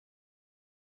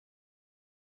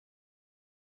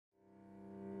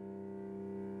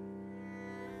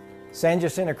San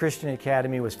Jacinto Christian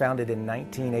Academy was founded in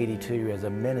 1982 as a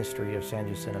ministry of San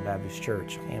Jacinto Baptist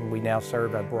Church, and we now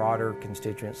serve a broader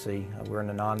constituency. We're in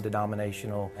a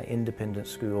non-denominational, independent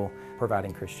school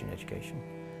providing Christian education.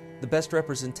 The best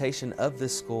representation of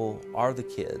this school are the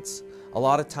kids. A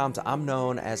lot of times I'm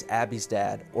known as Abby's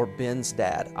dad or Ben's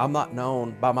dad. I'm not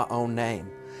known by my own name.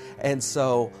 And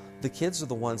so the kids are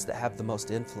the ones that have the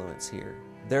most influence here.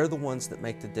 They're the ones that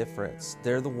make the difference.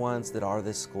 They're the ones that are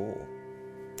this school.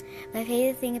 My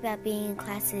favorite thing about being in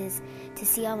class is to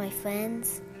see all my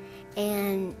friends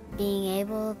and being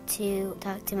able to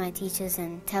talk to my teachers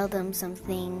and tell them some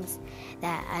things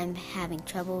that I'm having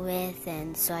trouble with,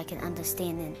 and so I can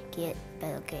understand and get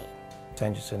better grades.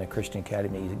 San Jacinto Christian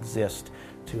Academy exists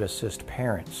to assist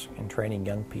parents in training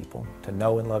young people to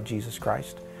know and love Jesus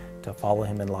Christ, to follow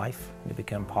Him in life, and to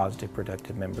become positive,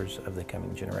 productive members of the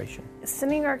coming generation.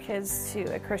 Sending our kids to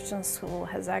a Christian school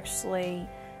has actually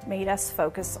made us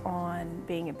focus on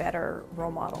being a better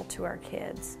role model to our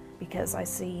kids, because I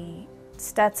see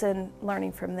Stetson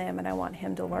learning from them and I want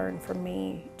him to learn from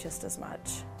me just as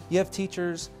much. You have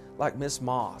teachers like Miss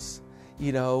Moss,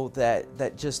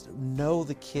 that just know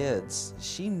the kids.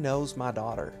 She knows my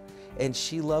daughter and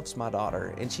she loves my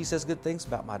daughter and she says good things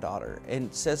about my daughter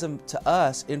and says them to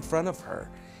us in front of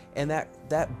her, and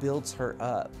that builds her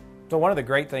up. So one of the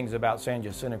great things about San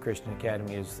Jacinto Christian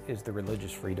Academy is the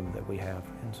religious freedom that we have.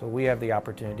 And so we have the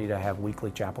opportunity to have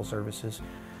weekly chapel services,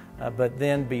 but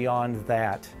then beyond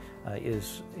that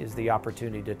is the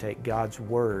opportunity to take God's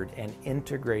Word and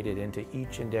integrate it into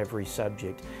each and every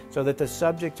subject, so that the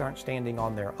subjects aren't standing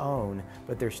on their own,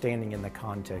 but they're standing in the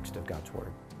context of God's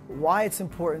Word. Why it's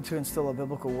important to instill a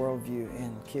biblical worldview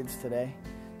in kids today?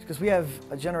 Because we have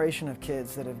a generation of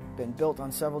kids that have been built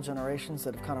on several generations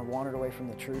that have kind of wandered away from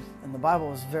the truth. And the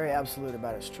Bible is very absolute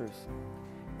about its truth.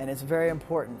 And it's very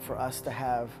important for us to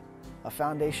have a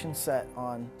foundation set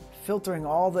on filtering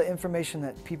all the information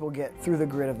that people get through the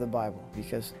grid of the Bible,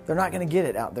 because they're not going to get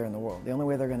it out there in the world. The only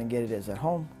way they're going to get it is at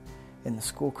home, in the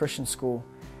school, Christian school,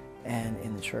 and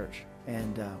in the church.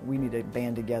 And we need to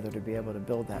band together to be able to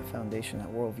build that foundation,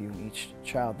 that worldview in each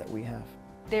child that we have.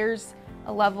 There's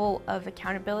a level of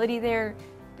accountability there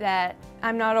that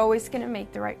I'm not always going to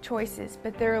make the right choices,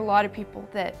 but there are a lot of people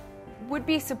that would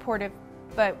be supportive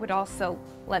but would also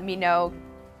let me know,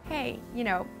 hey,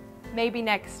 maybe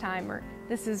next time, or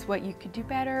this is what you could do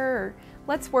better, or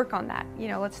let's work on that,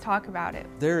 let's talk about it.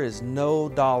 There is no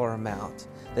dollar amount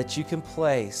that you can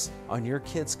place on your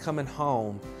kids coming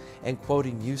home and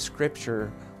quoting you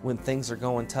scripture when things are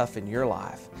going tough in your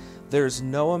life. There's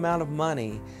no amount of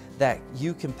money that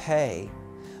you can pay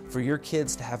for your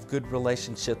kids to have good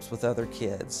relationships with other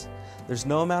kids. There's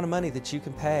no amount of money that you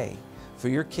can pay for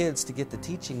your kids to get the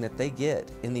teaching that they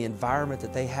get in the environment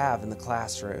that they have in the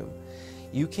classroom.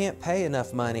 You can't pay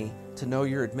enough money to know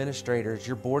your administrators,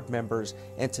 your board members,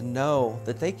 and to know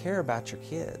that they care about your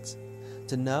kids,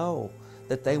 to know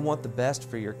that they want the best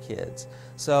for your kids.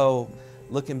 So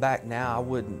looking back now, I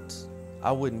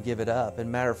wouldn't give it up.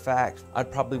 And matter of fact,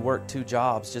 I'd probably work 2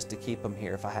 jobs just to keep them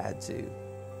here if I had to.